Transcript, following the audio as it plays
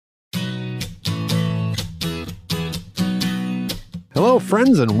Hello,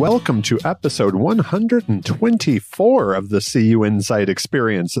 friends, and welcome to episode 124 of the CUInsight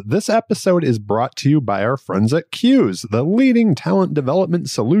Experience. This episode is brought to you by our friends at CUIs, the leading talent development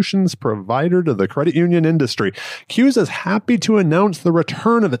solutions provider to the credit union industry. CUIs is happy to announce the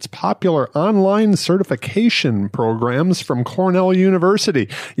return of its popular online certification programs from Cornell University.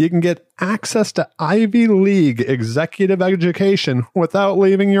 You can get access to Ivy League executive education without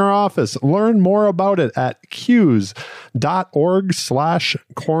leaving your office. Learn more about it at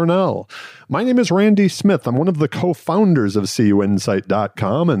CUIs.org/Cornell. My name is Randy Smith. I'm one of the co-founders of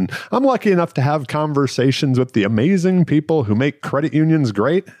CUInsight.com, and I'm lucky enough to have conversations with the amazing people who make credit unions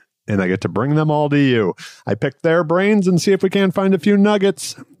great, and I get to bring them all to you. I pick their brains and see if we can find a few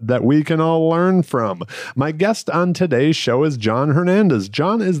nuggets that we can all learn from. My guest on today's show is Jon Hernandez.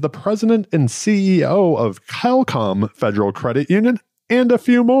 Jon is the president and CEO of CalCom Federal Credit Union, and a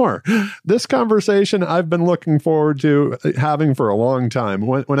few more. This conversation I've been looking forward to having for a long time.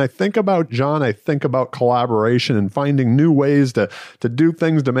 When I think about Jon, I think about collaboration and finding new ways to do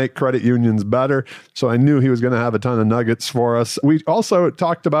things to make credit unions better. So I knew he was going to have a ton of nuggets for us. We also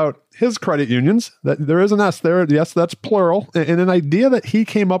talked about his credit unions. That there is an S there. Yes, that's plural. And an idea that he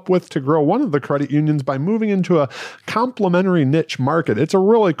came up with to grow one of the credit unions by moving into a complementary niche market. It's a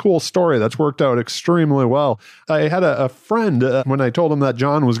really cool story that's worked out extremely well. I had a friend, when I told him that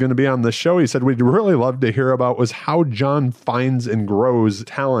Jon was going to be on the show, he said, we'd really love to hear about was how Jon finds and grows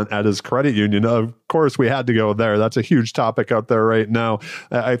talent at his credit union. Of course, we had to go there. That's a huge topic out there right now.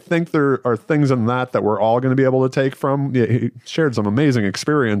 I think there are things in that we're all going to be able to take from. He shared some amazing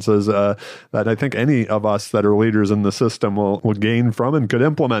experiences that I think any of us that are leaders in the system will gain from and could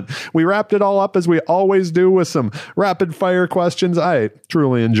implement. We wrapped it all up as we always do with some rapid fire questions. I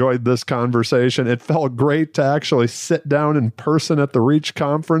truly enjoyed this conversation. It felt great to actually sit down in person at the Reach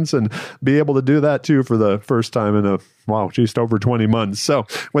conference and be able to do that too for the first time in just over 20 months. So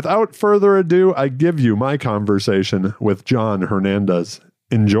without further ado, I give you my conversation with Jon Hernandez.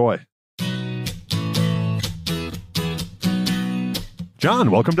 Enjoy.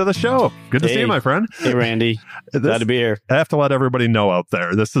 Jon, welcome to the show. Good to see you, my friend. Hey, Randy. Glad to be here. I have to let everybody know out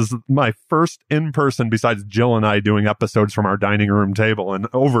there, this is my first in-person, besides Jill and I doing episodes from our dining room table in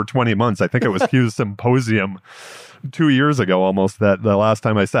over 20 months. I think it was Hughes Symposium 2 years ago almost, that the last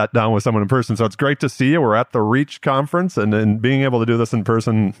time I sat down with someone in person. So it's great to see you. We're at the Reach conference, and being able to do this in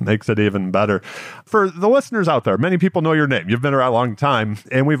person makes it even better. For the listeners out there, many people know your name. You've been around a long time,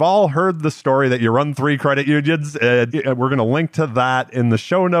 and we've all heard the story that you run 3 credit unions. We're going to link to that in the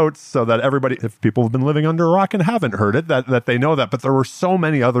show notes so that everybody, if people have been living under a rock and haven't heard it, that they know that. But there were so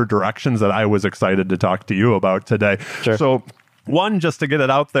many other directions that I was excited to talk to you about today. Sure. So one, just to get it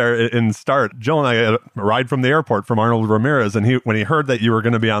out there and start, Jill and I had a ride from the airport from Arnold Ramirez, and when he heard that you were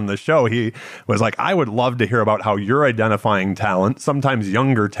going to be on the show, he was like, I would love to hear about how you're identifying talent, sometimes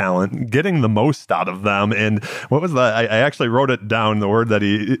younger talent, getting the most out of them. And what was that? I actually wrote it down, the word that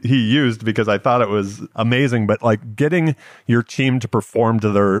he used, because I thought it was amazing, but like getting your team to perform to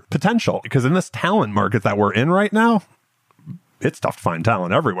their potential. Because in this talent market that we're in right now, it's tough to find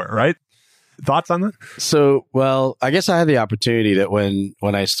talent everywhere, right? Thoughts on that? So, well, I guess I had the opportunity that when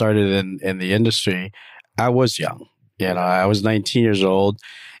I started in the industry, I was young. I was 19 years old,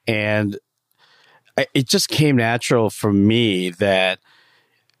 and it just came natural for me that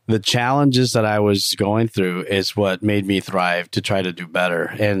the challenges that I was going through is what made me thrive to try to do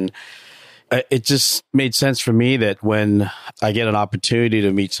better. And it just made sense for me that when I get an opportunity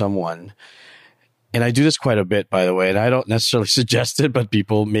to meet someone, and I do this quite a bit, by the way, and I don't necessarily suggest it, but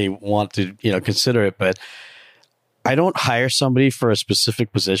people may want to, consider it. But I don't hire somebody for a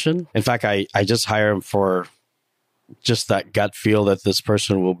specific position. In fact, I just hire them for just that gut feel that this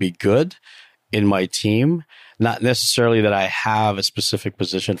person will be good in my team, not necessarily that I have a specific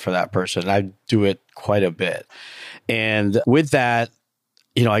position for that person. I do it quite a bit. And with that,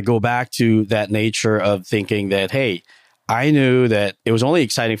 I go back to that nature of thinking that, hey, I knew that it was only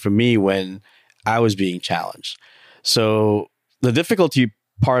exciting for me when I was being challenged. So the difficulty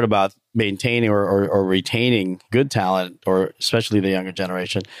part about maintaining or retaining good talent, or especially the younger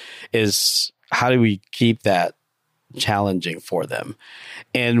generation, is how do we keep that challenging for them?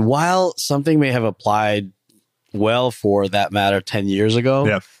 And while something may have applied well for that matter 10 years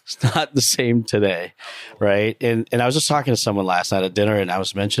ago, it's not the same today, right? And I was just talking to someone last night at dinner, and I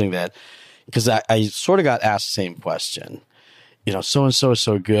was mentioning that because I sort of got asked the same question. So-and-so is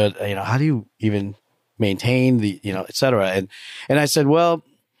so good. How do you even maintain the, et cetera? And I said, well,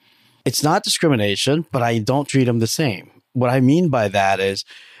 it's not discrimination, but I don't treat them the same. What I mean by that is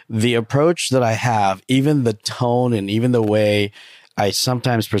the approach that I have, even the tone and even the way I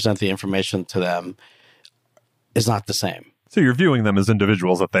sometimes present the information to them is not the same. So you're viewing them as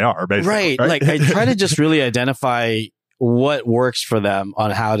individuals that they are, basically. Right. Like I try to just really identify what works for them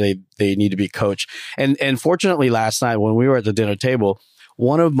on how they need to be coached. And fortunately, last night when we were at the dinner table,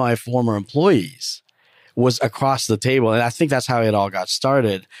 one of my former employees was across the table. And I think that's how it all got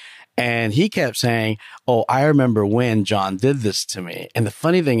started. And he kept saying, "Oh, I remember when Jon did this to me." And the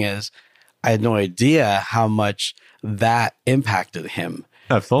funny thing is, I had no idea how much that impacted him.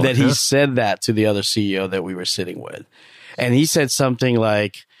 Absolutely. That he said that to the other CEO that we were sitting with. And he said something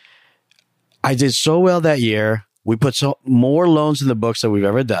like, "I did so well that year. We put more loans in the books than we've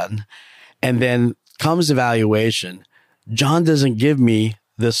ever done. And then comes evaluation. Jon doesn't give me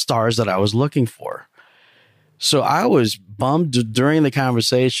the stars that I was looking for." So I was bummed during the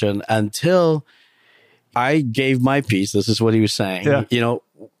conversation until I gave my piece. This is what he was saying. Yeah. You know,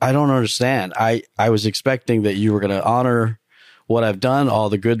 I don't understand. I was expecting that you were going to honor what I've done, all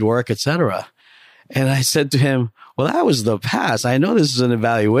the good work, etc. And I said to him, "Well, that was the past. I know this is an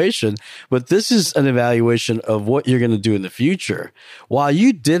evaluation, but this is an evaluation of what you're going to do in the future. While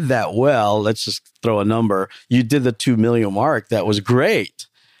you did that well, let's just throw a number. You did the 2 million mark. That was great.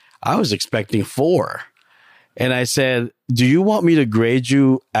 I was expecting 4. And I said, "Do you want me to grade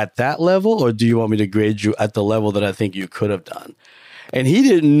you at that level, or do you want me to grade you at the level that I think you could have done?" And he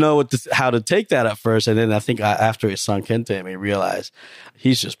didn't know how to take that at first. And then I think after it sunk into him, he realized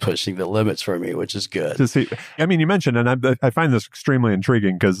he's just pushing the limits for me, which is good. I mean, you mentioned, and I find this extremely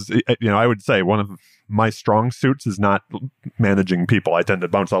intriguing because, I would say one of my strong suits is not managing people. I tend to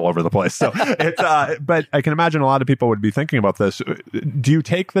bounce all over the place. So but I can imagine a lot of people would be thinking about this. Do you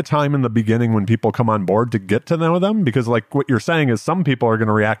take the time in the beginning when people come on board to get to know them? Because like what you're saying is some people are going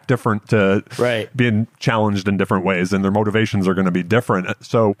to react different to being challenged in different ways, and their motivations are going to be different.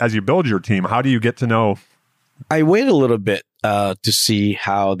 So as you build your team, how do you get to know? I wait a little bit to see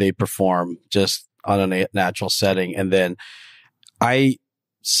how they perform just on a natural setting. And then I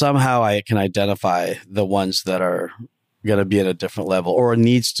can identify the ones that are going to be at a different level or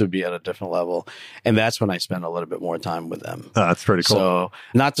needs to be at a different level. And that's when I spend a little bit more time with them. That's pretty cool. So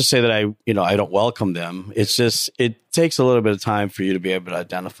not to say that I don't welcome them. It's just, it takes a little bit of time for you to be able to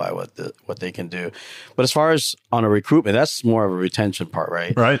identify what they can do. But as far as on a recruitment, that's more of a retention part,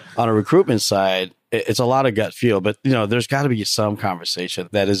 right? Right. On a recruitment side, it's a lot of gut feel, but there's got to be some conversation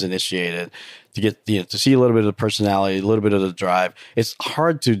that is initiated to get to see a little bit of the personality, a little bit of the drive. It's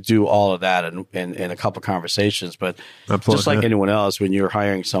hard to do all of that in a couple conversations, but Absolutely, just like anyone else, when you're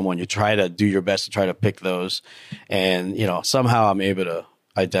hiring someone, you try to do your best to try to pick those, and somehow I'm able to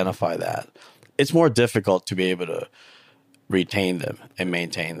identify that. It's more difficult to be able to retain them and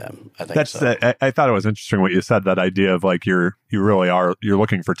maintain them. I think I thought it was interesting what you said, that idea of like you're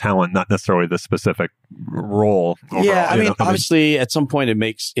looking for talent, not necessarily the specific role. Overall, yeah, I mean, obviously at some point it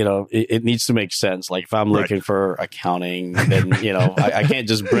makes, it needs to make sense. Like if I'm looking for accounting, then, I can't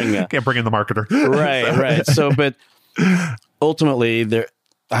just can't bring in the marketer. Right. So, but ultimately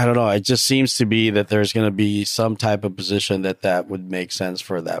I don't know. It just seems to be that there's going to be some type of position that would make sense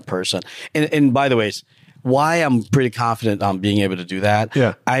for that person. And by the way, why I'm pretty confident on being able to do that.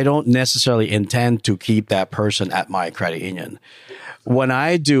 Yeah. I don't necessarily intend to keep that person at my credit union. When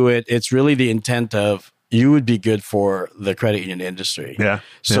I do it, it's really the intent of you would be good for the credit union industry. Yeah.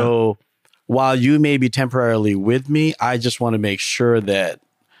 So while you may be temporarily with me, I just want to make sure that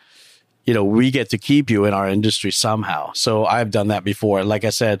we get to keep you in our industry somehow. So I've done that before. Like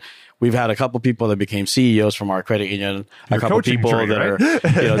I said, we've had a couple people that became CEOs from our credit union. A couple people that are,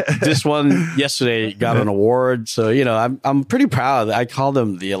 this one yesterday got an award. So, I'm pretty proud. I call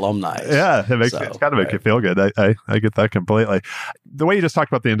them the alumni. Yeah, it's got to make you feel good. I get that completely. The way you just talked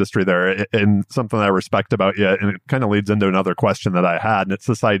about the industry there, and something that I respect about you, and it kind of leads into another question that I had, and it's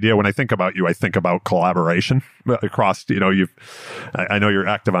this idea, when I think about you, I think about collaboration across, I know you're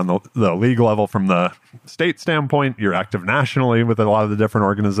active on the league level from the state standpoint, you're active nationally with a lot of the different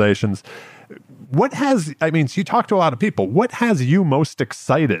organizations. So you talk to a lot of people. What has you most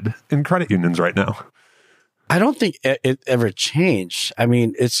excited in credit unions right now? I don't think it ever changed. I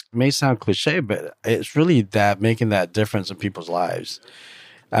mean, it may sound cliche, but it's really making that difference in people's lives.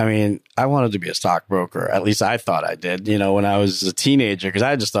 I mean, I wanted to be a stockbroker. At least I thought I did, when I was a teenager, because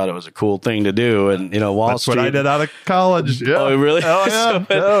I just thought it was a cool thing to do. And, Wall Street. That's what I did out of college. Yeah. Oh, really?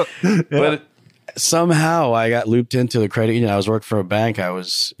 Oh, yeah. But somehow I got looped into the credit union. I was working for a bank. I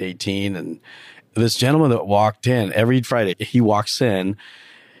was 18. And this gentleman that walked in every Friday, he walks in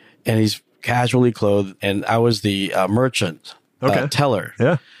and he's casually clothed. And I was the merchant teller.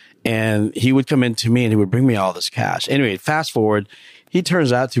 Yeah. And he would come in to me and he would bring me all this cash. Anyway, fast forward, he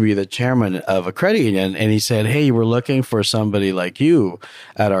turns out to be the chairman of a credit union. And he said, hey, we're looking for somebody like you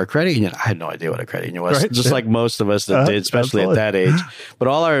at our credit union. I had no idea what a credit union was, just like most of us that did, especially at that age. But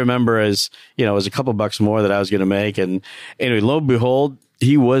all I remember is, it was a couple bucks more that I was going to make. And anyway, lo and behold,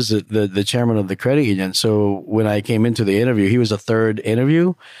 he was the chairman of the credit union. So when I came into the interview, he was the third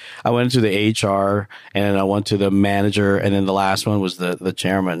interview. I went into the HR, and I went to the manager, and then the last one was the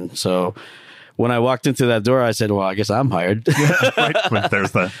chairman. So when I walked into that door, I said, well, I guess I'm hired. Right. But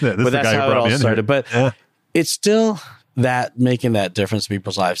there's but that's how it all started. But it's still that making that difference in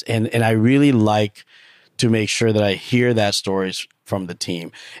people's lives. And I really like to make sure that I hear that stories from the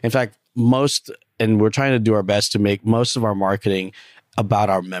team. In fact, and we're trying to do our best to make most of our marketing about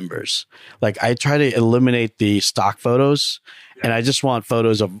our members. Like, I try to eliminate the stock photos, and I just want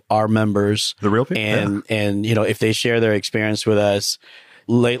photos of our members, the real people, and if they share their experience with us.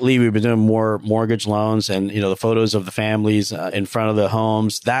 Lately, we've been doing more mortgage loans, and the photos of the families in front of the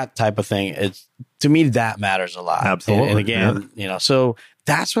homes, that type of thing. To me, that matters a lot. Absolutely. And again, so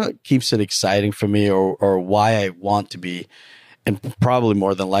that's what keeps it exciting for me, or why I want to be, and probably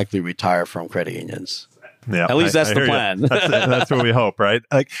more than likely retire from credit unions. Yeah, at least that's the plan. That's what we hope, right?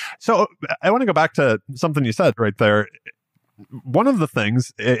 So I want to go back to something you said right there. One of the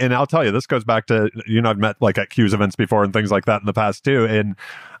things, and I'll tell you, this goes back to, I've met like at CU's events before and things like that in the past too. And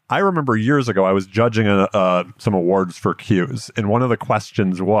I remember years ago, I was judging some awards for CU's, and one of the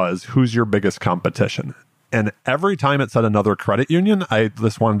questions was, who's your biggest competition? And every time it said another credit union, I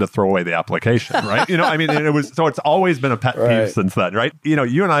just wanted to throw away the application, right? It's always been a pet peeve since then, right?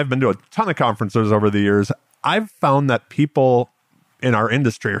 You and I have been to a ton of conferences over the years. I've found that people in our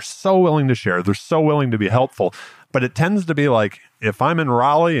industry are so willing to share. They're so willing to be helpful. But it tends to be like, if I'm in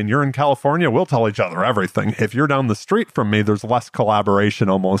Raleigh and you're in California, we'll tell each other everything. If you're down the street from me, there's less collaboration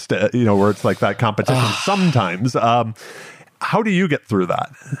almost, where it's like that competition sometimes. How do you get through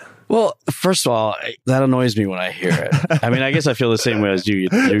that? Well, first of all, that annoys me when I hear it. I mean, I guess I feel the same way as you.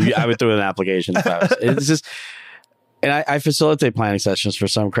 I would throw an application if I was. It's just, and I facilitate planning sessions for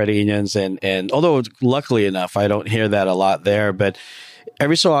some credit unions, and although luckily enough, I don't hear that a lot there, but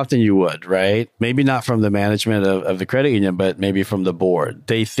every so often you would, right? Maybe not from the management of the credit union, but maybe from the board.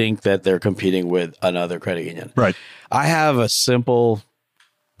 They think that they're competing with another credit union. Right. I have a simple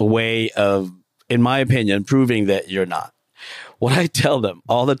way of, in my opinion, proving that you're not. What I tell them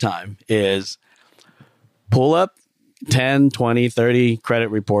all the time is pull up 10, 20, 30 credit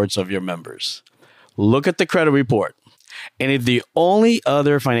reports of your members. Look at the credit report. And if the only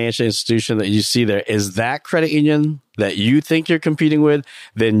other financial institution that you see there is that credit union that you think you're competing with,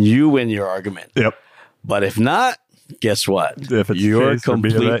 then you win your argument. Yep. But if not, guess what? You're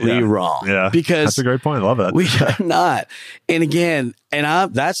completely wrong. Yeah. Because that's a great point. I love that. We are not. And again,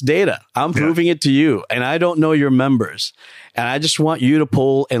 that's data. I'm proving it to you. And I don't know your members. And I just want you to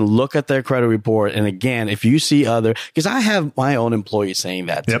pull and look at their credit report. And again, if you see because I have my own employees saying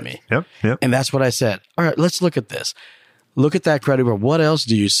that to me. Yep. And that's what I said. All right, let's look at this. Look at that credit report. What else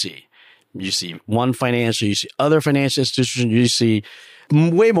do you see? You see one financial, you see other financial institutions, you see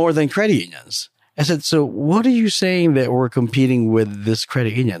way more than credit unions. I said, so what are you saying that we're competing with this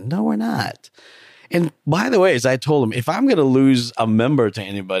credit union? No, we're not. And by the way, as I told him, if I'm going to lose a member to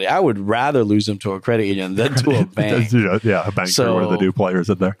anybody, I would rather lose them to a credit union than to a bank. A bank or one of the new players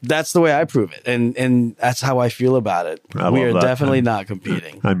in there. That's the way I prove it. And that's how I feel about it. We are definitely not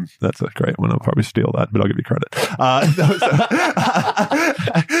competing. That's a great one. I'll probably steal that, but I'll give you credit.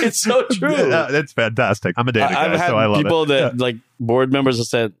 It's so true. It's fantastic. I'm a data guy, so I love it. People that like board members have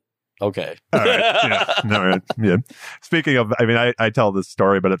said, okay. All right. Yeah. Speaking of, I tell this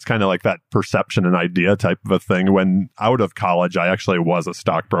story, but it's kind of like that perception and idea type of a thing. When out of college, I actually was a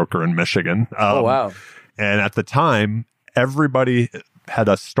stockbroker in Michigan. Oh, wow. And at the time, everybody had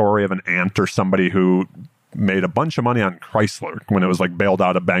a story of an aunt or somebody who made a bunch of money on Chrysler when it was like bailed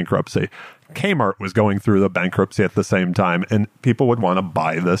out of bankruptcy. Kmart was going through the bankruptcy at the same time, and people would want to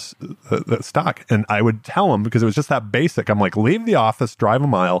buy this stock. And I would tell them, because it was just that basic. I'm like, leave the office, drive a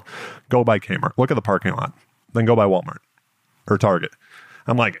mile, go buy Kmart, look at the parking lot, then go buy Walmart or Target.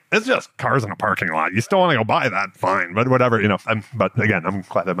 I'm like, it's just cars in a parking lot. You still want to go buy that? Fine. But whatever, but again, I'm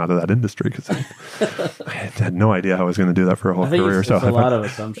glad I'm out of that industry because I had no idea how I was going to do that for a whole career. It's a lot of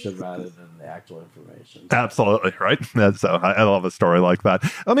assumption rather than the actual information. Absolutely. Right. So I love a story like that.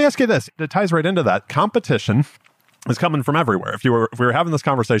 Let me ask you this. It ties right into that. Competition is coming from everywhere. If we were having this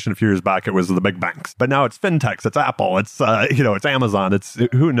conversation a few years back, it was the big banks, but now it's fintechs, it's Apple, it's it's Amazon, it's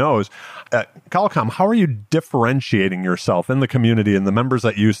who knows. CalCom, how are you differentiating yourself in the community and the members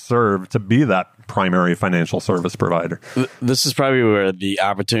that you serve to be that primary financial service provider? This is probably where the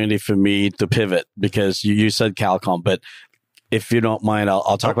opportunity for me to pivot, because you said CalCom, but if you don't mind,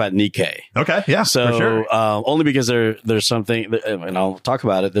 I'll talk about Nikkei. Okay, yeah, So for sure. Only because there's something, and I'll talk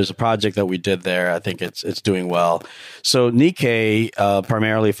about it. There's a project that we did there. I think it's doing well. So Nikkei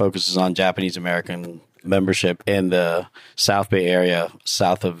primarily focuses on Japanese American membership in the South Bay area,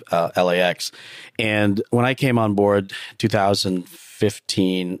 south of LAX. And when I came on board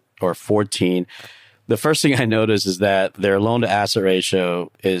 2015 or 14, the first thing I noticed is that their loan to asset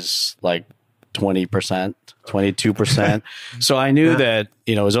ratio is like 20%, 22%. So I knew that,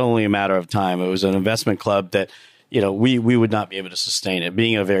 it was only a matter of time. It was an investment club that, we would not be able to sustain it.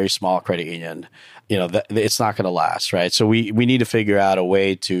 Being a very small credit union, it's not going to last, right? So we need to figure out a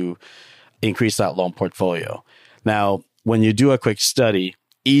way to increase that loan portfolio. Now, when you do a quick study,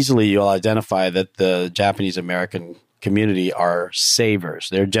 easily you'll identify that the Japanese American community are savers.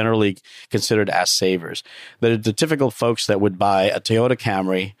 They're generally considered as savers. They're the typical folks that would buy a Toyota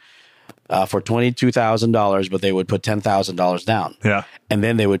Camry for $22,000, but they would put $10,000 down. Yeah. And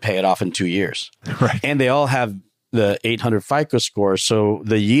then they would pay it off in 2 years. Right. And they all have the 800 FICO score. So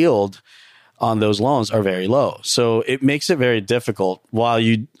the yield on those loans are very low. So it makes it very difficult.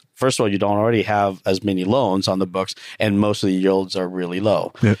 First of all, you don't already have as many loans on the books, and most of the yields are really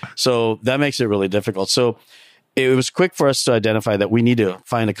low. Yeah. So that makes it really difficult. So it was quick for us to identify that we need to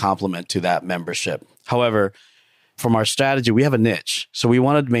find a complement to that membership. However, from our strategy, we have a niche. So we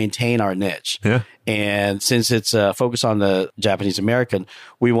wanted to maintain our niche. Yeah. And since it's focused on the Japanese American,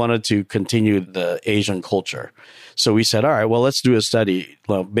 we wanted to continue the Asian culture. So we said, all right, well, let's do a study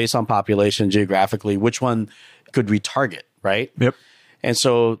based on population geographically. Which one could we target, right? Yep. And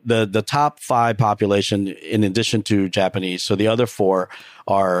so the top 5 population, in addition to Japanese, so the other 4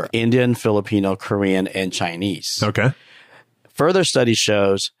 are Indian, Filipino, Korean, and Chinese. Okay. Further study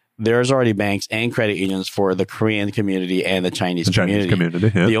shows there's already banks and credit unions for the Korean community and the Chinese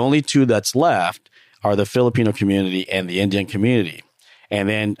community. Yeah. The only 2 that's left are the Filipino community and the Indian community. And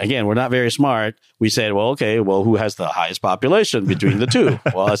then again, we're not very smart. We said, who has the highest population between the 2?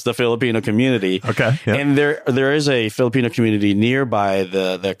 Well, it's the Filipino community. Okay. Yep. And there is a Filipino community nearby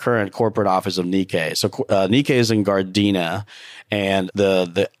the current corporate office of Nikkei. So Nikkei is in Gardena, and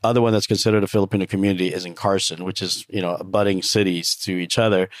the other one that's considered a Filipino community is in Carson, which is, abutting cities to each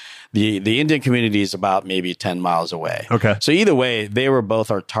other. The Indian community is about maybe 10 miles away. Okay. So either way, they were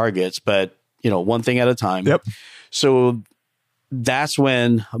both our targets, but one thing at a time. Yep. So that's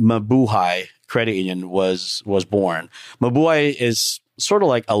when Mabuhay Credit Union was born. Mabuhay is sort of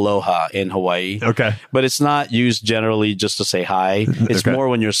like Aloha in Hawaii. Okay. But it's not used generally just to say hi. It's more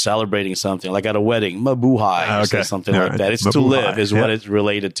when you're celebrating something, like at a wedding, Mabuhay, or something like that. It's Mabuhay. To live is what it's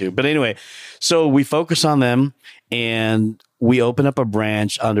related to. But anyway, so we focus on them, and we open up a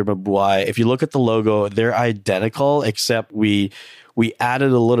branch under Mabuhay. If you look at the logo, they're identical, except we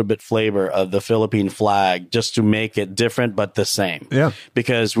added a little bit flavor of the Philippine flag just to make it different, but the same. Yeah.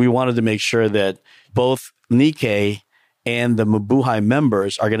 Because we wanted to make sure that both Nikkei and the Mabuhay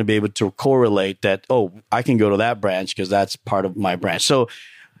members are going to be able to correlate that, I can go to that branch because that's part of my branch. So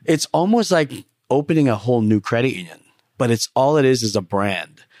it's almost like opening a whole new credit union, but all it is a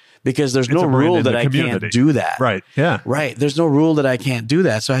brand. Because there's no rule that I can't do that. Right. Yeah. Right. There's no rule that I can't do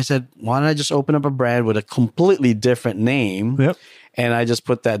that. So I said, why don't I just open up a brand with a completely different name? Yep. And I just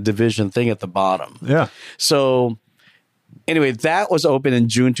put that division thing at the bottom. Yeah. So anyway, that was open in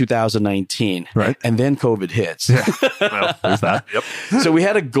June 2019. Right. And then COVID hits. Yeah. Well, there's that. Yep. So we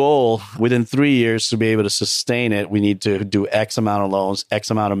had a goal within 3 years to be able to sustain it. We need to do X amount of loans,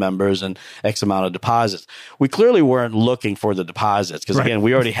 X amount of members, and X amount of deposits. We clearly weren't looking for the deposits because, again,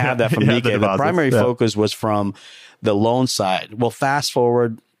 we already had that from Nikkei. The primary focus was from the loan side. Well, fast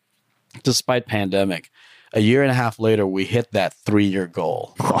forward, despite pandemic, a year and a half later, we hit that 3-year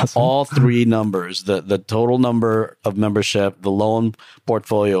goal. Awesome. All 3 numbers, the total number of membership, the loan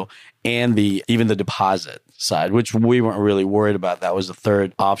portfolio, and even the deposit side, which we weren't really worried about. That was the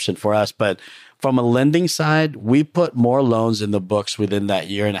third option for us. But from a lending side, we put more loans in the books within that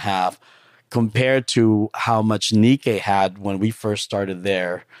year and a half compared to how much Nikkei had when we first started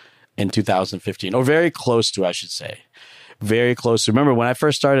there in 2015, or very close to, I should say. Very close. Remember, when I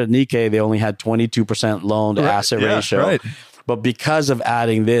first started at Nikkei, they only had 22% loan to asset ratio. Right. But because of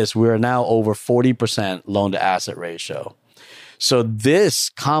adding this, we are now over 40% loan to asset ratio. So this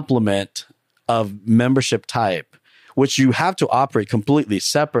complement of membership type, which you have to operate completely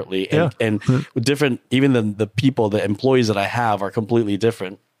separately and different, even the people, the employees that I have are completely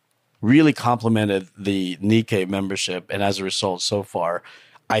different, really complemented the Nikkei membership. And as a result, so far,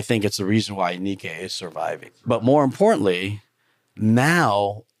 I think it's the reason why Nikkei is surviving. But more importantly,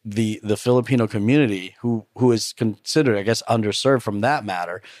 now the Filipino community who is considered, I guess, underserved from that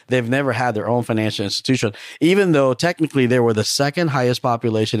matter. They've never had their own financial institution. Even though technically they were the second highest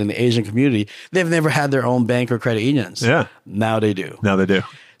population in the Asian community, they've never had their own bank or credit unions. Yeah. Now they do. Now they do.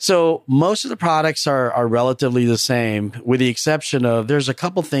 So most of the products are relatively the same, with the exception of there's a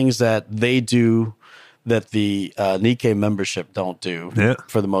couple things that they do that the Nikkei membership don't do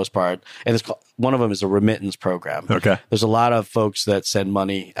for the most part. And it's one of them is a remittance program. Okay. There's a lot of folks that send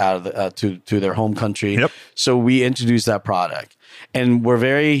money out of to their home country. Yep. So we introduced that product. And we're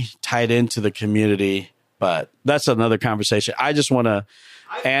very tied into the community, but that's another conversation. I just want to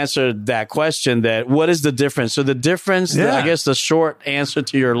answer that question, that what is the difference? So the difference, I guess the short answer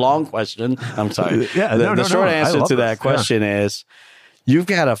to your long question, I'm sorry. The short answer to that question is you've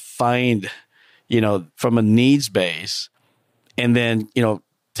got to find, from a needs base, and then,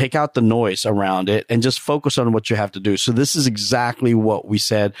 take out the noise around it and just focus on what you have to do. So this is exactly what we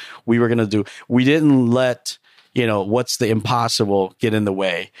said we were going to do. We didn't let, what's the impossible get in the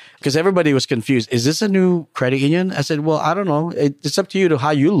way, because everybody was confused. Is this a new credit union? I said, well, I don't know. It's up to you to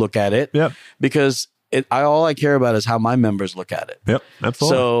how you look at it. Yep. Because all I care about is how my members look at it. Yep.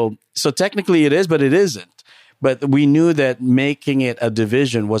 Absolutely. So technically it is, but it isn't. But we knew that making it a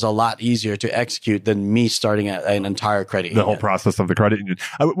division was a lot easier to execute than me starting an entire credit union. The whole process of the credit union.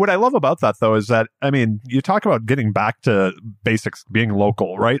 What I love about that, though, is that, you talk about getting back to basics, being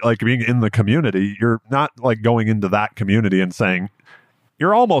local, right? Like being in the community. You're not like going into that community and saying,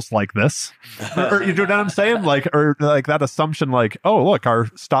 you're almost like this. or you know what I'm saying? Or that assumption, like, oh, look, our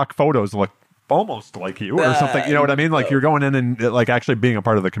stock photos look almost like you or something, you know what I mean? Like you're going in and like actually being a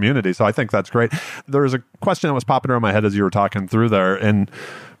part of the community. So I think that's great. There was a question that was popping around my head as you were talking through there. And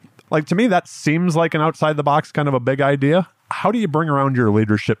like, to me, that seems like an outside the box kind of a big idea. How do you bring around your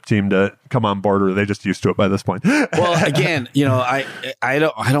leadership team to come on board, or are they just used to it by this point? Well, again, I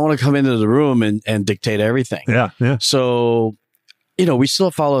don't want to come into the room and dictate everything. Yeah. So, we still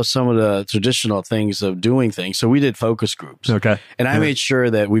follow some of the traditional things of doing things. So we did focus groups. Okay. And I made sure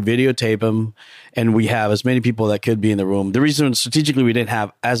that we videotape them and we have as many people that could be in the room. The reason strategically we didn't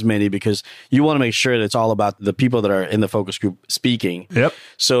have as many, because you want to make sure that it's all about the people that are in the focus group speaking. Yep.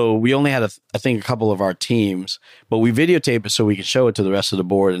 So we only had, I think, a couple of our teams, but we videotape it so we could show it to the rest of the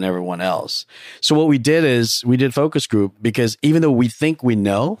board and everyone else. So what we did is we did focus group, because even though we think we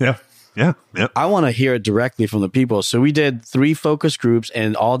know, Yeah. I want to hear it directly from the people. So we did 3 focus groups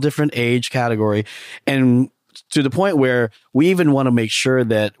in all different age category, and to the point where we even want to make sure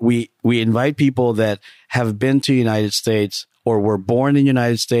that we invite people that have been to the United States or were born in the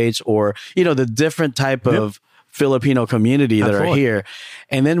United States, or, the different type of Filipino community that are here.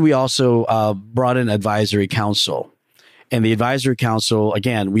 And then we also brought in advisory council. And the advisory council,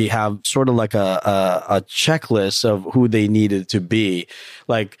 again, we have sort of like a checklist of who they needed to be,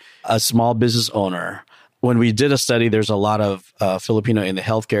 like a small business owner. When we did a study, there's a lot of Filipino in the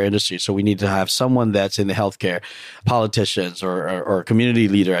healthcare industry. So we need to have someone that's in the healthcare, politicians or community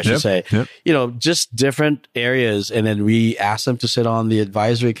leader, I should say, just different areas. And then we ask them to sit on the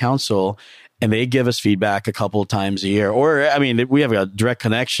advisory council, and they give us feedback a couple of times a year. Or, we have a direct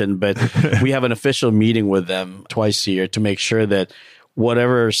connection, but we have an official meeting with them twice a year to make sure that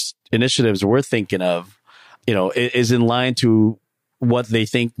whatever initiatives we're thinking of, is in line to what they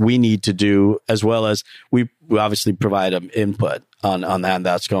think we need to do, as well as we obviously provide them input on that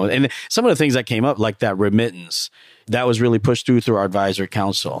that's going. And some of the things that came up, like that remittance, that was really pushed through our advisory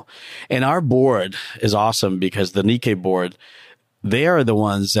council. And our board is awesome, because the Nikkei board, they are the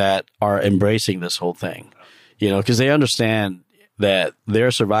ones that are embracing this whole thing, because they understand that their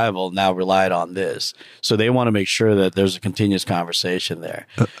survival now relied on this. So they want to make sure that there's a continuous conversation there.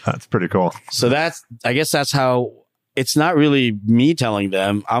 That's pretty cool. So I guess that's how, it's not really me telling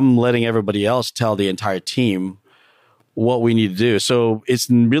them. I'm letting everybody else tell the entire team what we need to do. So it's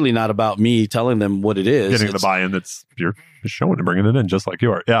really not about me telling them what it is. Getting the buy-in. You're showing and bringing it in just like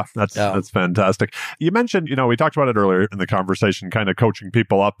you are. Yeah, that's fantastic. You mentioned, we talked about it earlier in the conversation, kind of coaching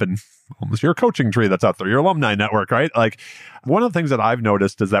people up, and almost your coaching tree that's out there, your alumni network, right? Like, one of the things that I've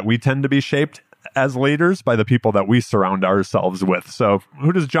noticed is that we tend to be shaped as leaders by the people that we surround ourselves with. So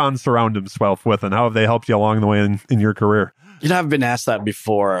who does Jon surround himself with, and how have they helped you along the way in your career? I've been asked that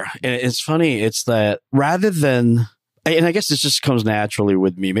before. And it's funny. It's that rather than, and I guess this just comes naturally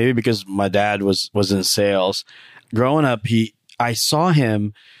with me, maybe because my dad was in sales. Growing up, I saw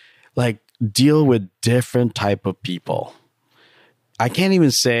him like deal with different type of people. I can't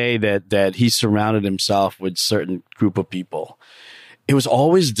even say that he surrounded himself with certain group of people. It was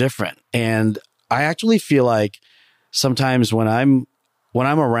always different. And I actually feel like sometimes when I'm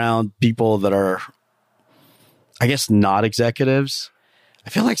around people that are, I guess, not executives, I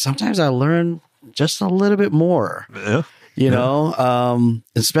feel like sometimes I learn just a little bit more. Yeah. You know,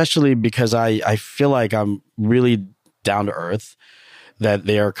 especially because I feel like I'm really down to earth, that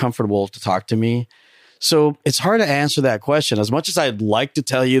they are comfortable to talk to me. So it's hard to answer that question. As much as I'd like to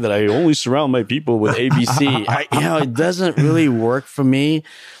tell you that I only surround my people with ABC, it doesn't really work for me.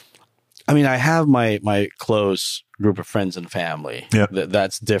 I mean, I have my close group of friends and family. Yeah.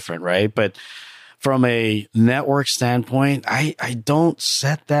 That's different, right? But from a network standpoint, I don't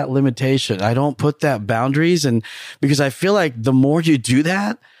set that limitation. I don't put that boundaries. And because I feel like the more you do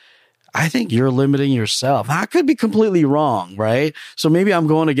that, I think you're limiting yourself. I could be completely wrong, right? So maybe I'm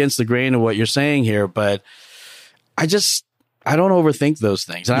going against the grain of what you're saying here, but I don't overthink those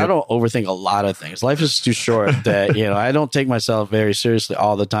things. And I don't overthink a lot of things. Life is too short that, I don't take myself very seriously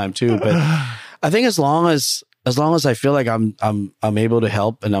all the time too. But I think as long as I feel like I'm able to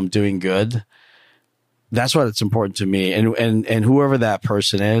help and I'm doing good, that's what it's important to me. And whoever that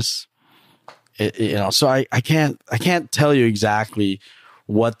person is, so I can't tell you exactly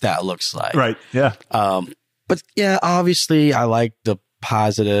what that looks like. Right. Yeah. But yeah, obviously I like the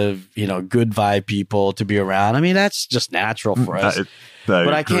positive, good vibe people to be around. I mean, that's just natural for us.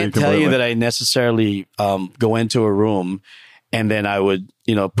 But I can't tell you that I necessarily go into a room and then I would,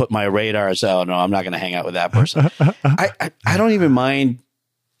 put my radar as, oh no, I'm not going to hang out with that person. I don't even mind,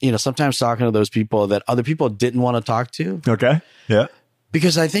 sometimes talking to those people that other people didn't want to talk to. Okay. Yeah.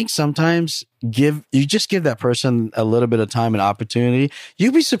 Because I think sometimes you just give that person a little bit of time and opportunity.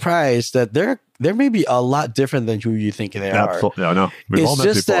 You'd be surprised that they're maybe a lot different than who you think they are. Absolutely. I know. It's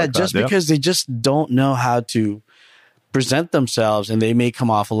just that because they just don't know how to present themselves and they may come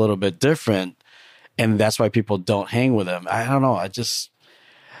off a little bit different. And that's why people don't hang with them. I don't know.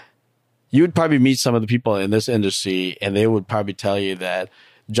 You would probably meet some of the people in this industry and they would probably tell you that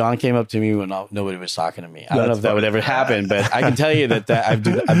Jon came up to me when nobody was talking to me. I don't know if that would ever happen, but I can tell you that I've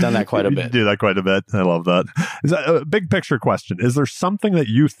done that quite a bit. You do that quite a bit. I love that. Is that a big picture question? Is there something that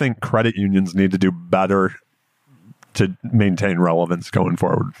you think credit unions need to do better to maintain relevance going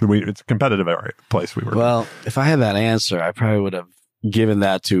forward? It's a competitive place we were. Well, if I had that answer, I probably would have given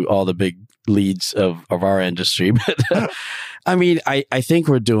that to all the big leads of our industry. But I mean, I think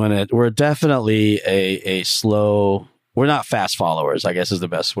we're doing it. We're definitely a slow. We're not fast followers, I guess is the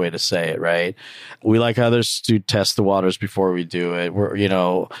best way to say it, right? We like others to test the waters before we do it.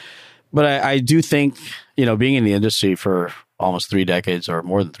 But I do think, being in the industry for almost 3 decades or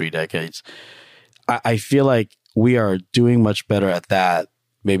more than 3 decades, I feel like we are doing much better at that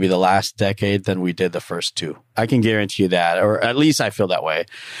maybe the last decade than we did the first 2. I can guarantee you that, or at least I feel that way.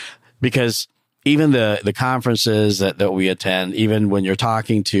 Because even the conferences that we attend, even when you're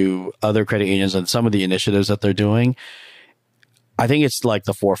talking to other credit unions and some of the initiatives that they're doing, I think it's like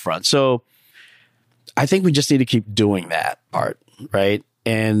the forefront. So I think we just need to keep doing that part, right?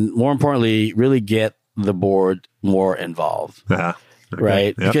 And more importantly, really get the board more involved, okay.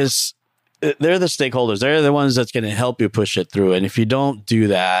 Right? Yep. Because they're the stakeholders. They're the ones that's going to help you push it through. And if you don't do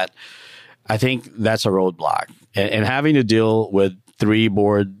that, I think that's a roadblock. And having to deal with 3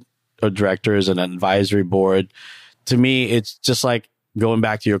 board of directors and an advisory board, to me, it's just like going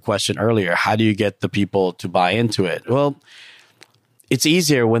back to your question earlier. How do you get the people to buy into it? Well, it's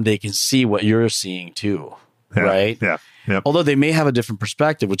easier when they can see what you're seeing too, right? Yeah. Yep. Although they may have a different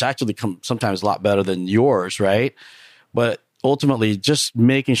perspective, which actually comes sometimes a lot better than yours, right? But ultimately, just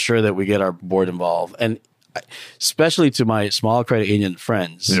making sure that we get our board involved, and especially to my small credit union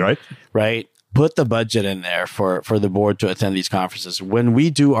friends, right? Put the budget in there for the board to attend these conferences. When we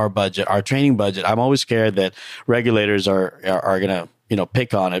do our budget, our training budget, I'm always scared that regulators are going to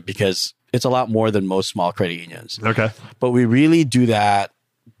pick on it because it's a lot more than most small credit unions. Okay. But we really do that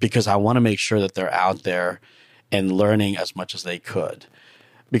because I want to make sure that they're out there and learning as much as they could.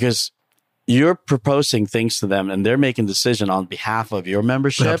 Because you're proposing things to them and they're making a decision on behalf of your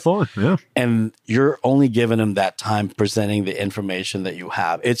membership. Absolutely, yeah. And you're only giving them that time presenting the information that you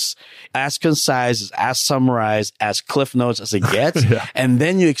have. It's as concise, as summarized, as Cliff Notes as it gets. Yeah. And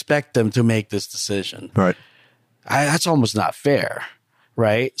then you expect them to make this decision. Right. That's almost not fair,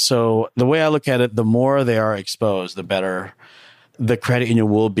 right? So the way I look at it, the more they are exposed, the better the credit union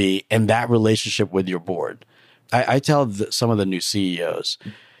will be in that relationship with your board. I tell some of the new CEOs,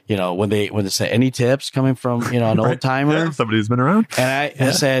 when they say any tips coming from, an old timer, somebody who's been around. And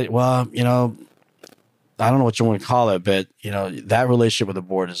I said, well, I don't know what you want to call it, but that relationship with the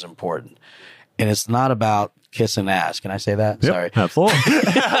board is important. And it's not about kiss and ass. Can I say that? Yep, Sorry. Absolutely.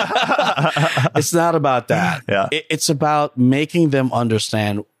 It's not about that. Yeah. It's about making them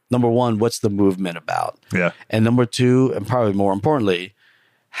understand, number one, what's the movement about? Yeah. And number two, and probably more importantly,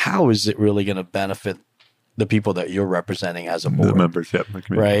 how is it really going to benefit the people that you're representing as a board. The members, the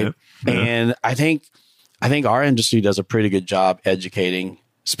community, right? Yeah. And I think our industry does a pretty good job educating,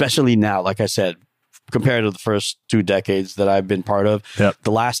 especially now, like I said, compared to the first 2 decades that I've been part of.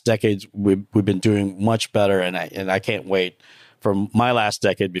 The last decades we've been doing much better, and I can't wait for my last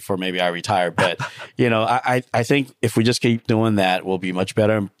decade before maybe I retire. But I think if we just keep doing that, we'll be much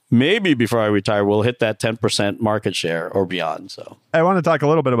better. Maybe before I retire, we'll hit that 10% market share or beyond. So I want to talk a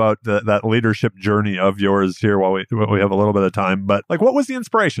little bit about that leadership journey of yours here while we have a little bit of time. But like, what was the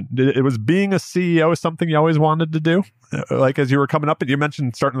inspiration? It was being a CEO something you always wanted to do? Like, as you were coming up, and you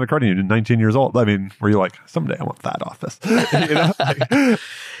mentioned starting the credit union, 19 years old. I mean, were you like, someday I want that office?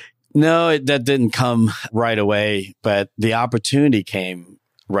 No, that didn't come right away, but the opportunity came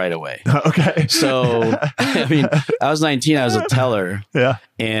right away. Okay. So, I mean, I was 19, I was a teller. Yeah.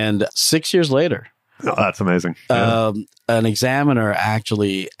 And 6 years later. Oh, that's amazing. Yeah. An examiner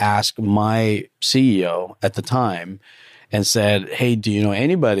actually asked my CEO at the time and said, hey, do you know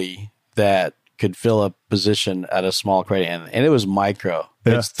anybody that could fill a position at a small credit union? And it was micro.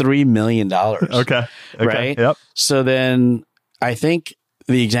 Yeah. It's $3 million. Okay. Right? Yep. So then I think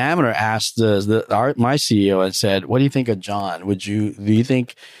the examiner asked my CEO and said, what do you think of Jon? Do you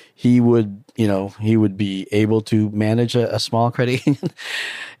think he would be able to manage a small credit union?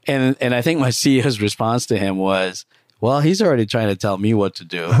 And I think my CEO's response to him was, well, he's already trying to tell me what to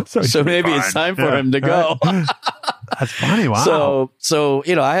do. So maybe it's time for him to go. That's funny. Wow. So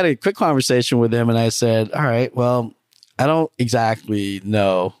I had a quick conversation with him and I said, all right, well, I don't exactly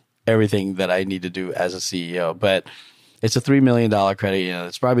know everything that I need to do as a CEO, but it's a $3 million credit union.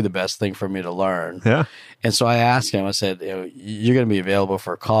 It's probably the best thing for me to learn. Yeah. And so I asked him, I said, you're going to be available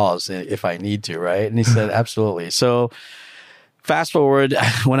for calls if I need to, right? And he said, absolutely. So fast forward,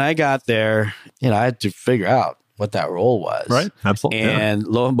 when I got there, I had to figure out what that role was. Right. Absolutely. And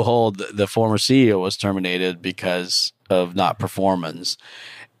lo and behold, the former CEO was terminated because of not performance.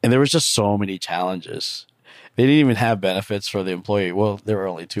 And there was just so many challenges. They didn't even have benefits for the employee. Well, there were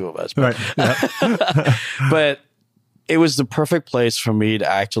only 2 of us. But, right. Yeah. But it was the perfect place for me to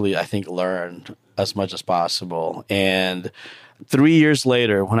actually, I think, learn as much as possible. And 3 years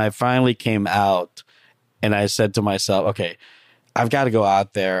later, when I finally came out and I said to myself, okay, I've got to go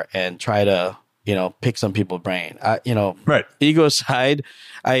out there and try to, pick some people's brain. Right. Ego aside,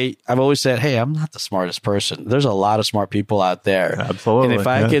 I've always said, hey, I'm not the smartest person. There's a lot of smart people out there. Absolutely. And if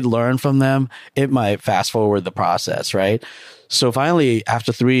I could learn from them, it might fast forward the process, right? So finally,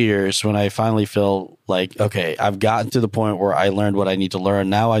 after 3 years, when I finally feel like, okay, I've gotten to the point where I learned what I need to learn.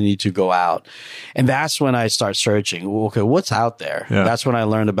 Now I need to go out. And that's when I start searching. Okay, what's out there? Yeah. That's when I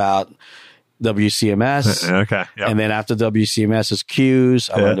learned about WCMS. Okay. Yep. And then after WCMS is Qs.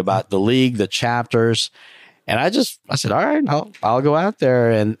 I learned about the league, the chapters. And I said, all right, I'll go out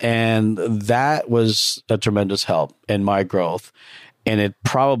there. And that was a tremendous help in my growth. And it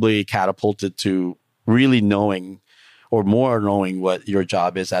probably catapulted to really knowing what your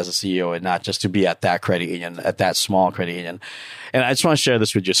job is as a CEO and not just to be at that credit union, at that small credit union. And I just want to share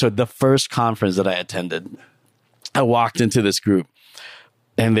this with you. So the first conference that I attended, I walked into this group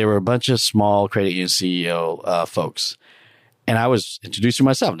and there were a bunch of small credit union CEO folks. And I was introducing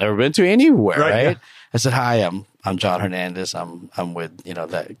myself. Never been to anywhere, right? Yeah. I said, hi, I'm Jon Hernandez. I'm with,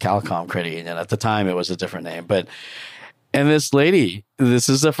 that CalCom credit union. At the time, it was a different name. And this lady, this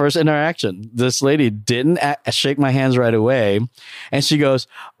is the first interaction. This lady didn't shake my hands right away. And she goes,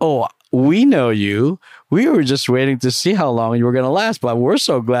 oh, we know you. We were just waiting to see how long you were going to last, but we're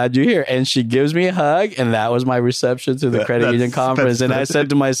so glad you're here. And she gives me a hug. And that was my reception to the credit union conference. And I said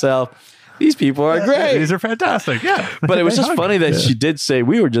to myself, these people are great. These are fantastic. Yeah. But it was just funny that she did say,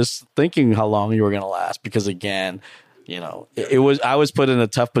 we were just thinking how long you were going to last. Because again, I was put in a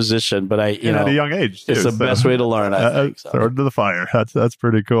tough position, but at a young age, too, it's the best way to learn. I think throw it to the fire. That's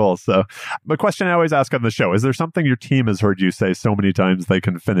pretty cool. So, the question I always ask on the show: is there something your team has heard you say so many times they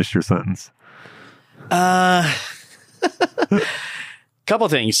can finish your sentence? Couple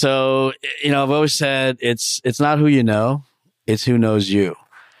things. So, I've always said it's not who you know, it's who knows you.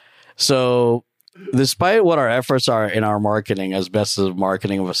 So, despite what our efforts are in our marketing, as best as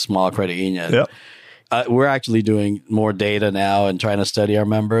marketing of a small credit union. Yep. We're actually doing more data now and trying to study our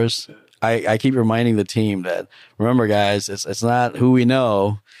members. I keep reminding the team that, remember, guys, it's not who we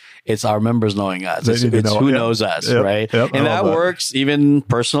know, it's our members knowing us. It's who knows us, right? Yep, and that works even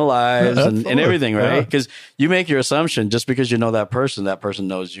personal lives and everything, right? Because you make your assumption just because you know that person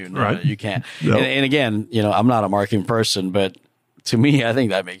knows you. No, right. You can't. Yep. And again, I'm not a marketing person, but to me, I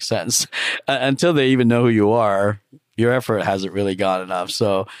think that makes sense. Until they even know who you are, your effort hasn't really gone enough.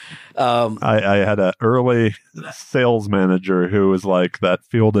 So I had an early sales manager who was like, that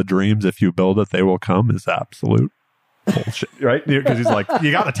field of dreams, if you build it, they will come, is absolute bullshit, right? Because he's like,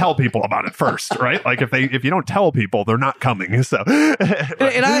 you got to tell people about it first, right? Like if you don't tell people, they're not coming. So,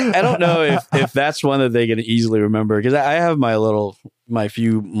 and I don't know if that's one that they can easily remember, because I have my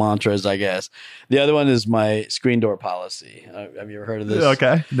few mantras, I guess. The other one is my screen door policy. Have you ever heard of this?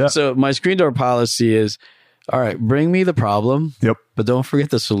 Okay. Yeah. So my screen door policy is, all right, bring me the problem, but don't forget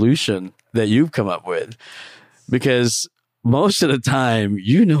the solution that you've come up with, because most of the time,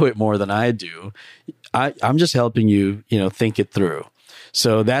 you know it more than I do. I'm just helping you, think it through.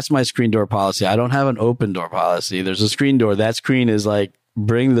 So that's my screen door policy. I don't have an open door policy. There's a screen door. That screen is like,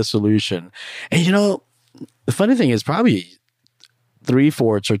 bring the solution. And the funny thing is, probably 3/4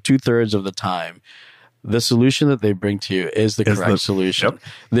 or 2/3 of the time, the solution that they bring to you is the correct solution.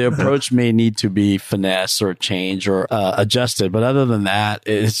 The approach may need to be finessed or changed or adjusted, but other than that,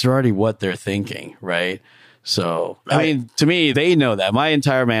 it's already what they're thinking, right? So, I mean, to me, they know that. My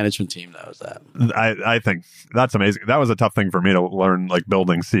entire management team knows that. I think that's amazing. That was a tough thing for me to learn, like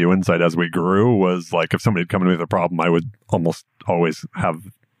building CUInsight as we grew, was like if somebody had come to me with a problem, I would almost always have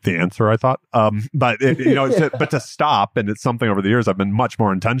the answer, I thought. But to stop, and it's something over the years I've been much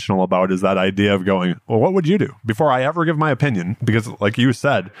more intentional about, is that idea of going, well, what would you do before I ever give my opinion? Because like you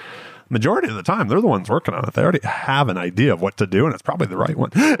said, majority of the time, they're the ones working on it. They already have an idea of what to do, and it's probably the right one.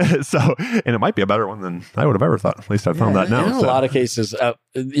 And it might be a better one than I would have ever thought. At least I found that now. In a lot of cases,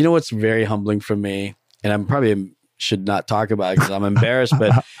 what's very humbling for me, and I'm probably should not talk about it because I'm embarrassed,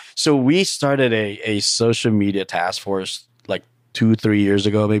 but so we started a social media task force like 2-3 years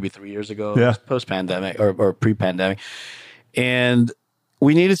ago, maybe 3 years ago, post-pandemic or pre-pandemic. And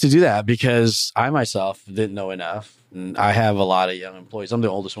we needed to do that because I myself didn't know enough. And I have a lot of young employees. I'm the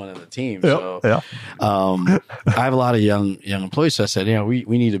oldest one in the team. I have a lot of young employees. So I said, we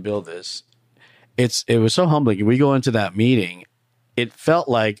need to build this. It was so humbling. We go into that meeting. It felt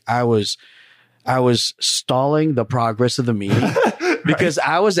like I was stalling the progress of the meeting because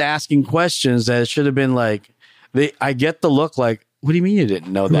I was asking questions that should have been like, I get the look like, what do you mean you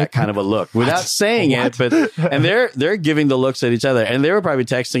didn't know that kind of a look without saying it? And they're giving the looks at each other, and they were probably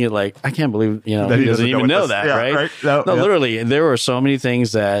texting it like, I can't believe, he doesn't even know that, right? No, literally. And there were so many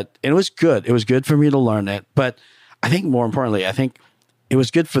things and it was good. It was good for me to learn it. But I think more importantly, it was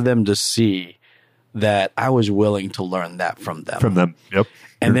good for them to see that I was willing to learn that from them. Yep.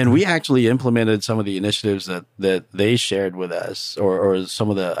 And then we actually implemented some of the initiatives that they shared with us, or some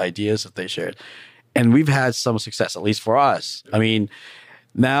of the ideas that they shared. And we've had some success, at least for us. I mean,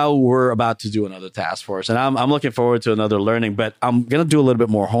 now we're about to do another task force, and I'm looking forward to another learning, but I'm going to do a little bit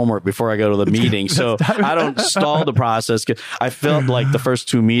more homework before I go to the meeting. So I don't stall the process. I felt like the first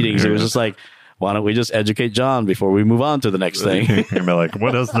 2 meetings, it was just like, why don't we just educate Jon before we move on to the next thing? You're be like,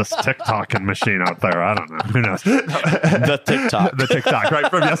 what is this TikToking machine out there? I don't know. Who knows? The TikTok, right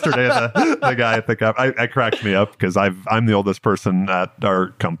from yesterday. The guy I think I cracked me up because I'm the oldest person at our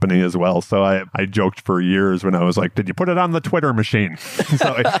company as well. So I joked for years when I was like, did you put it on the Twitter machine?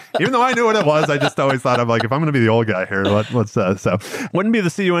 So even though I knew what it was, I just always thought, I'm like, if I'm going to be the old guy here, let's so wouldn't be the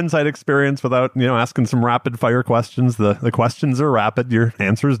CUInsight experience without asking some rapid fire questions. The questions are rapid. Your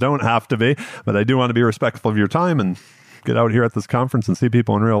answers don't have to be. But I do want to be respectful of your time and get out here at this conference and see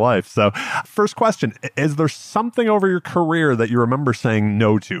people in real life. So first question, is there something over your career that you remember saying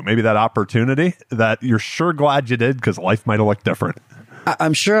no to? Maybe that opportunity that you're sure glad you did because life might have looked different.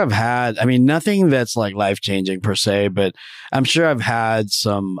 I'm sure I've had, nothing that's like life-changing per se, but I'm sure I've had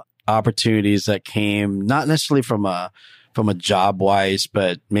some opportunities that came not necessarily from a job-wise,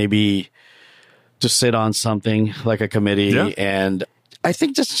 but maybe to sit on something like a committee and I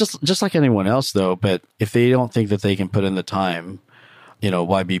think just like anyone else, though, but if they don't think that they can put in the time,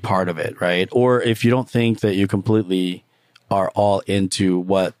 why be part of it, right? Or if you don't think that you completely are all into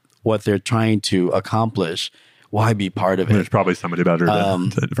what they're trying to accomplish, why be part of it? There's probably somebody better. Now,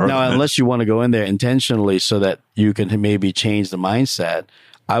 unless you want to go in there intentionally so that you can maybe change the mindset,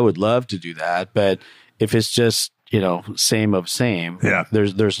 I would love to do that. But if it's just, same of same,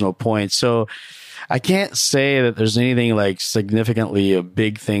 there's no point. So I can't say that there's anything like significantly a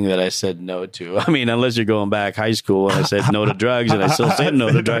big thing that I said no to. Unless you're going back high school and I said no to drugs and I still say no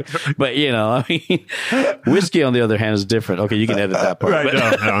to drugs. But, whiskey on the other hand is different. Okay, you can edit that part. Right,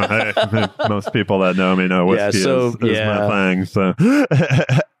 no. Most people that know me know whiskey is my thing. So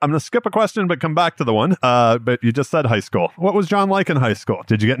I'm going to skip a question, but come back to the one. But you just said high school. What was Jon like in high school?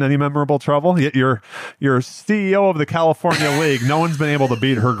 Did you get in any memorable trouble? You're CEO of the California League. No one's been able to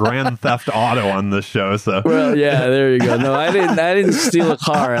beat her Grand Theft Auto on this show. So well, yeah, there you go. No, I didn't steal a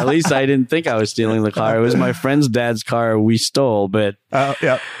car. At least I didn't think I was stealing the car. It was my friend's dad's car we stole, but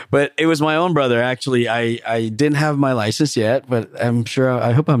but it was my own brother. Actually, I didn't have my license yet, but I'm sure,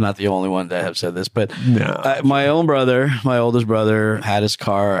 I hope I'm not the only one that have said this, but my own brother, my oldest brother, had his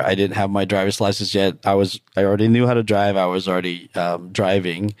car. I didn't have my driver's license yet. I already knew how to drive. I was already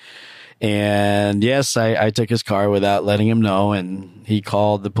driving. And yes, I took his car without letting him know, and he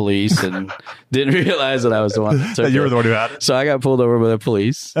called the police and didn't realize that I was the one that took it. You were the one who had it? So I got pulled over by the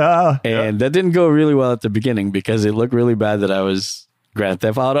police. And that didn't go really well at the beginning because it looked really bad that I was Grand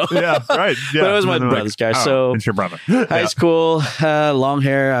Theft Auto. Yeah, right. Yeah. But it was my brother's car. So it's your brother. High school, long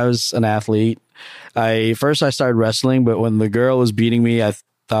hair. I was an athlete. First I started wrestling, but when the girl was beating me, I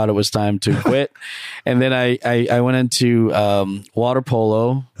thought it was time to quit. And then I went into water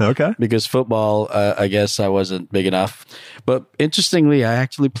polo. Okay. Because football, I guess I wasn't big enough. But interestingly, I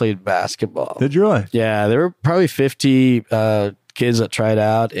actually played basketball. Did you really? Yeah, there were probably 50 kids that tried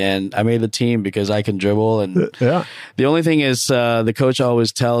out, and I made the team because I can dribble. And the only thing is, the coach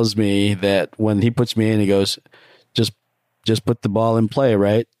always tells me that when he puts me in, he goes, just put the ball in play,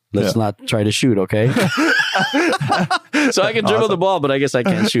 right? Let's not try to shoot, okay? So I can dribble the ball, but I guess I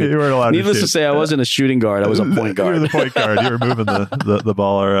can't shoot. You weren't allowed Needless to say, I wasn't a shooting guard. I was a point guard. You were the point guard. You were moving the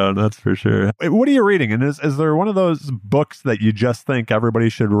ball around. That's for sure. Wait, what are you reading? And is there one of those books that you just think everybody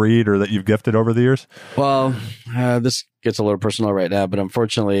should read or that you've gifted over the years? Well, this gets a little personal right now, but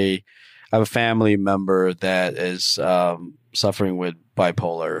unfortunately, I have a family member that is suffering with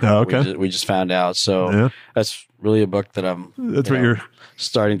bipolar. Oh, okay. We just found out. So that's really a book that I'm you're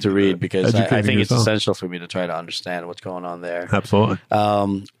starting to read because I think yourself. it's essential for me to try to understand what's going on there. Absolutely.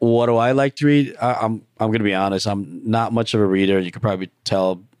 What do I like to read? I'm going to be honest. I'm not much of a reader. You could probably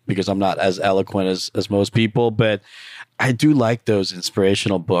tell because I'm not as eloquent as most people, but I do like those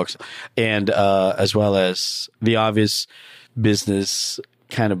inspirational books and as well as the obvious business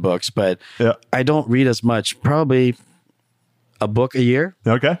kind of books, but I don't read as much, probably a book a year.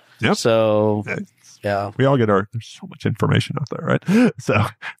 Okay. Yep. So we all get there's so much information out there, right? So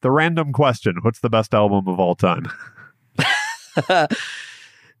the random question, what's the best album of all time?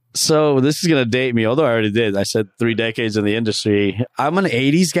 So this is going to date me, although I already did. I said 3 decades in the industry. I'm an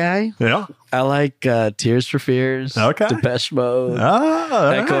 80s guy. Yeah. I like Tears for Fears, Depeche Mode,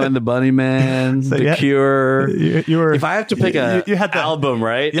 Echo and the Bunnymen, So The Cure. You were, if I have to pick you had the album,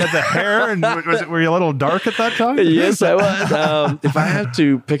 right? You had the hair, and were you a little dark at that time? Yes, I was. If I had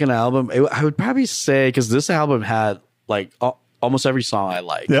to pick an album, I would probably say, because this album had like almost every song I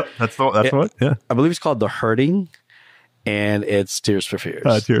like. Yep, that's what. Yeah, I believe it's called The Hurting. And it's Tears for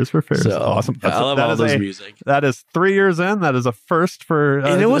Fears. Tears for Fears. So, awesome. I love all those music. That is 3 years in. That is a first for.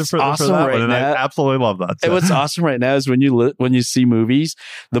 And it was awesome right now. I absolutely love that. So. And what's awesome right now is when you see movies,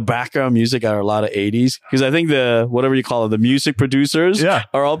 the background music are a lot of 80s. Because I think whatever you call it, the music producers are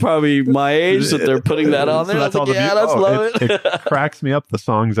all probably my age, so they're putting that on there. So that's all let's love it. It cracks me up, the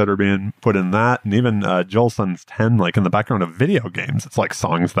songs that are being put in that. And even Jolson's 10, like in the background of video games, it's like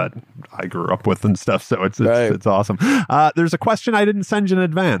songs that I grew up with and stuff. So it's awesome. There's a question I didn't send you in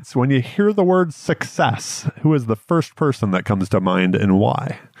advance. When you hear the word success, who is the first person that comes to mind and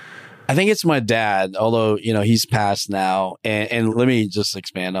why? I think it's my dad, although, he's passed now. And let me just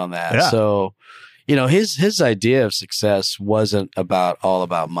expand on that. Yeah. So, his idea of success wasn't all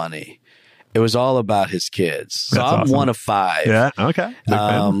about money. It was all about his kids. So That's I'm awesome. one of 5. Yeah. Okay.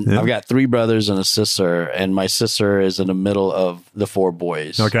 I've got 3 brothers and a sister, and my sister is in the middle of the 4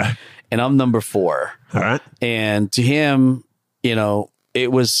 boys. Okay. And I'm number 4. All right. And to him, it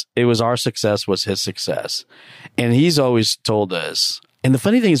was our success was his success. And he's always told us. And the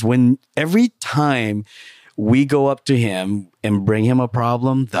funny thing is, every time we go up to him and bring him a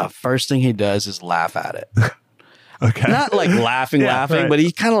problem, the first thing he does is laugh at it. Okay. Not like laughing, right. but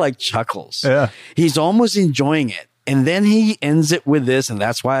he kind of like chuckles. Yeah. He's almost enjoying it. And then he ends it with this, and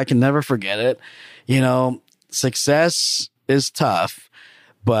that's why I can never forget it. Success is tough,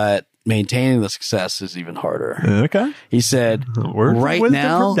 but maintaining the success is even harder. Okay. He said, right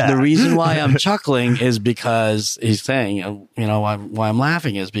now, the reason why I'm chuckling is because he's saying, why I'm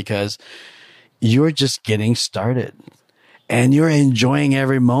laughing is because you're just getting started and you're enjoying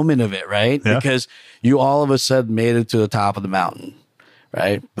every moment of it, right? Yeah. Because you all of a sudden made it to the top of the mountain,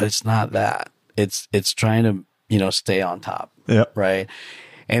 right? But it's not that. It's trying to, stay on top, right?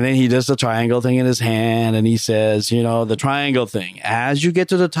 And then he does the triangle thing in his hand, and he says, the triangle thing. As you get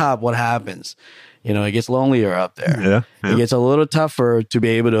to the top, what happens? It gets lonelier up there. Yeah. It gets a little tougher to be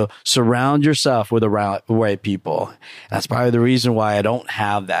able to surround yourself with the right people. And that's probably the reason why I don't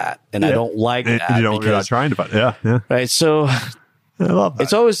have that, and I don't like that. You're not trying to find. Yeah. Right. So I love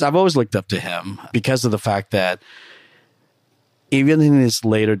that. I've always looked up to him because of the fact that even in his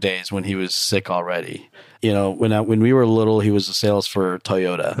later days when he was sick already, when we were little, he was the sales for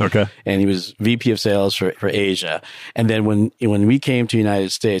Toyota. Okay. And he was VP of sales for Asia. And then when we came to the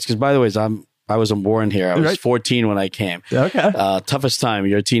United States, because by the way, I wasn't born here. I was 14 when I came. Okay. Toughest time.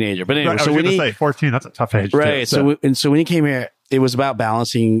 You're a teenager. But anyway, I was going to say 14, that's a tough age. Right. Too, so when he came here, it was about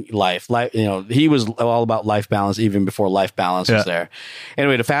balancing life. He was all about life balance even before life balance was there.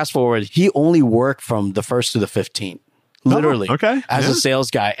 Anyway, to fast forward, he only worked from the 1st to the 15th. Literally, as a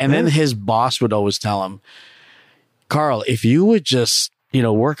sales guy. And then his boss would always tell him, Carl, if you would just,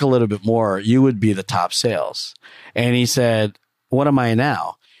 work a little bit more, you would be the top sales. And he said, what am I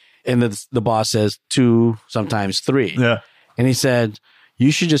now? And the boss says 2, sometimes 3. Yeah. And he said, you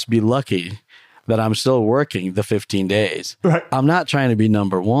should just be lucky that I'm still working the 15 days. Right. I'm not trying to be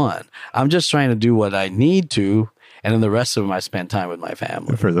number 1. I'm just trying to do what I need to. And then the rest of them, I spend time with my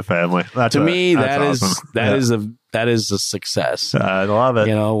family. For the family. That is a success. I love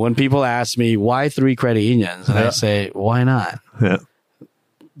it. When people ask me, why 3 credit unions? And I say, why not? Yeah.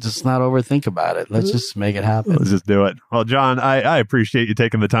 Just not overthink about it. Let's just make it happen. Let's just do it. Well, Jon, I appreciate you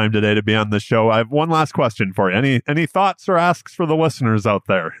taking the time today to be on the show. I have one last question for you. Any thoughts or asks for the listeners out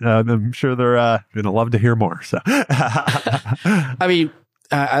there? I'm sure they're going to love to hear more. So, I mean,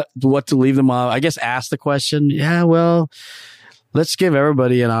 what to leave them off? I guess ask the question. Yeah, well, let's give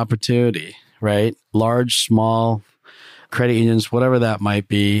everybody an opportunity, right? Large, small, credit unions, whatever that might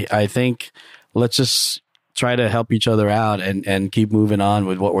be. I think let's just try to help each other out and keep moving on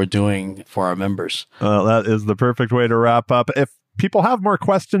with what we're doing for our members. That is the perfect way to wrap up. If people have more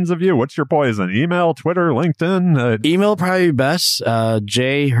questions of you, what's your poison? Email, Twitter, LinkedIn? Email probably best.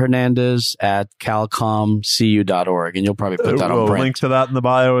 J Hernandez at CalComCU.org, and you'll probably put that on print. We'll link to that in the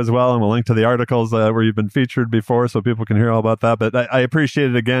bio as well, and we'll link to the articles where you've been featured before so people can hear all about that. But I appreciate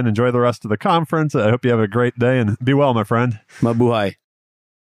it again. Enjoy the rest of the conference. I hope you have a great day, and be well, my friend. Mabuhay.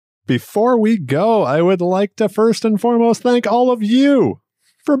 Before we go, I would like to first and foremost thank all of you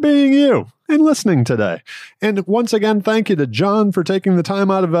for being you and listening today. And once again, thank you to Jon for taking the time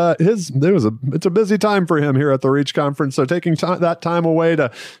out of it's a busy time for him here at the Reach Conference. So taking that time away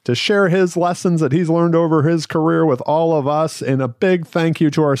to share his lessons that he's learned over his career with all of us. And a big thank you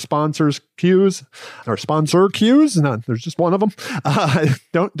to our sponsors, Q's. No, there's just one of them.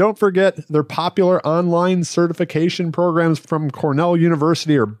 Don't forget their popular online certification programs from Cornell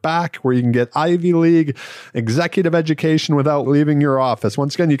University are back, where you can get Ivy League executive education without leaving your office.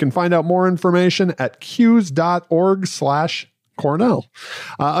 Once again, you can find out more information at qs.org/Cornell.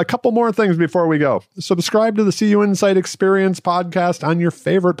 A couple more things before we go. Subscribe to the CUInsight Experience podcast on your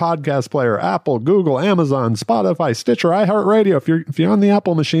favorite podcast player: Apple, Google, Amazon, Spotify, Stitcher, iHeartRadio. If you're on the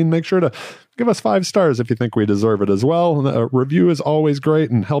Apple machine, make sure to give us 5 stars if you think we deserve it as well. A review is always great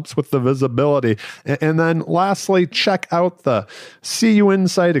and helps with the visibility. And then lastly, check out the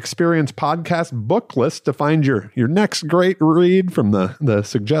CUInsight Experience podcast book list to find your next great read from the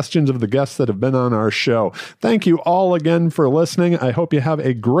suggestions of the guests that have been on our show. Thank you all again for listening. I hope you have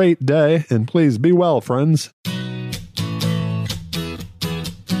a great day, and please be well, friends.